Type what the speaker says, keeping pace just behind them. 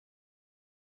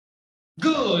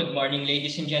Good morning,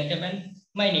 ladies and gentlemen.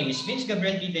 My name is Vince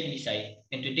Gabriel D. Dalisay,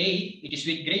 and today it is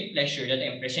with great pleasure that I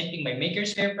am presenting my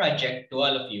Maker's Fair project to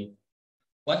all of you.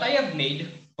 What I have made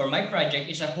for my project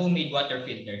is a homemade water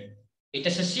filter. It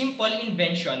is a simple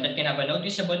invention that can have a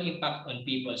noticeable impact on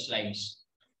people's lives.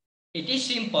 It is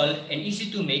simple and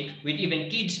easy to make, with even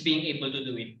kids being able to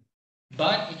do it,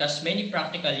 but it has many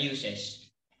practical uses.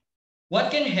 What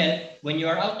can help when you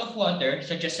are out of water,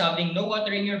 such as having no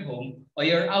water in your home or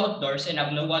you're outdoors and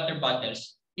have no water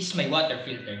bottles, is my water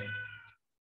filter.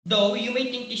 Though you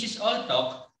may think this is all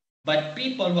talk, but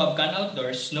people who have gone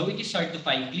outdoors know it is hard to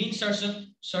find clean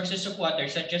sources of water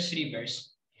such as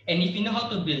rivers. And if you know how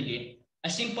to build it, a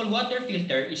simple water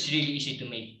filter is really easy to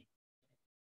make.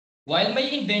 While my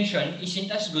invention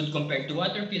isn't as good compared to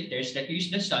water filters that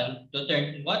use the sun to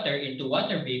turn water into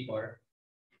water vapor,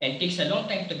 and takes a long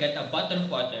time to get a bottle of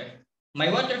water,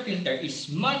 my water filter is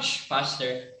much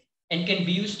faster and can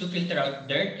be used to filter out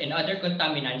dirt and other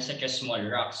contaminants such as small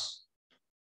rocks.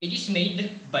 It is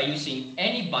made by using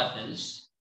any bottles,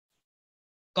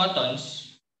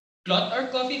 cottons, cloth or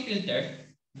coffee filter,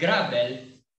 gravel,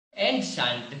 and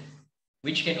sand,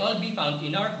 which can all be found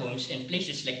in our homes and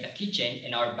places like the kitchen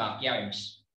and our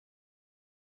backyards.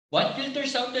 What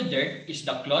filters out the dirt is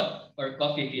the cloth or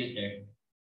coffee filter,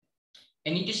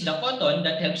 and it is the cotton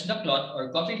that helps the cloth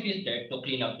or coffee filter to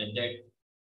clean out the dirt.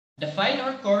 The fine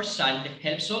or coarse sand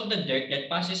helps hold the dirt that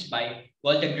passes by,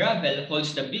 while the gravel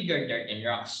holds the bigger dirt and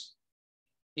rocks.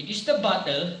 It is the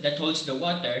bottle that holds the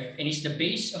water and is the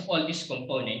base of all these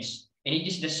components, and it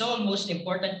is the sole most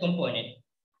important component,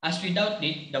 as without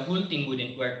it, the whole thing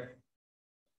wouldn't work.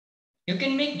 You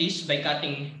can make this by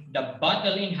cutting the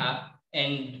bottle in half,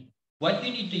 and what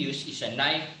you need to use is a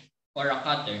knife or a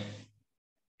cutter.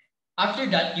 After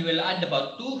that, you will add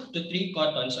about 2 to 3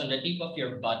 cottons on the tip of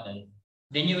your bottle.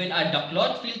 Then you will add the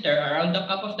cloth filter around the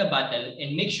cup of the bottle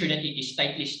and make sure that it is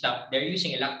tightly stuck. They're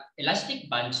using elastic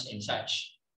bands and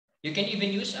such. You can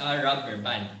even use a rubber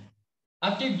band.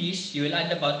 After this, you will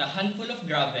add about a handful of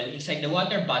gravel inside the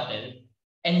water bottle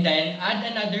and then add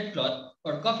another cloth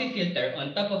or coffee filter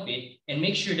on top of it and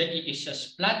make sure that it is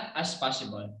as flat as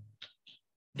possible.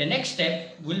 The next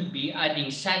step will be adding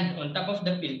sand on top of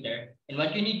the filter, and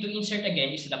what you need to insert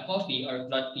again is the coffee or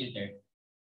cloth filter.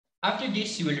 After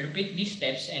this, you will repeat these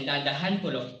steps and add a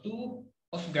handful of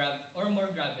more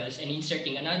gravels and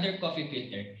inserting another coffee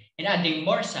filter and adding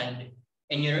more sand,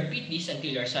 and you repeat this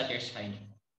until you are satisfied.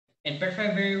 And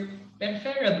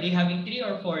preferably having 3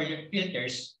 or 4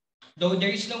 filters, though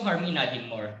there is no harm in adding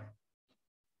more.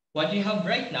 What we have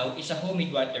right now is a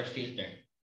homemade water filter.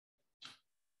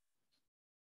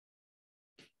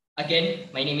 Again,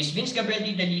 my name is Vince Gabriel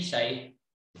D. Dalisay,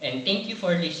 and thank you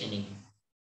for listening.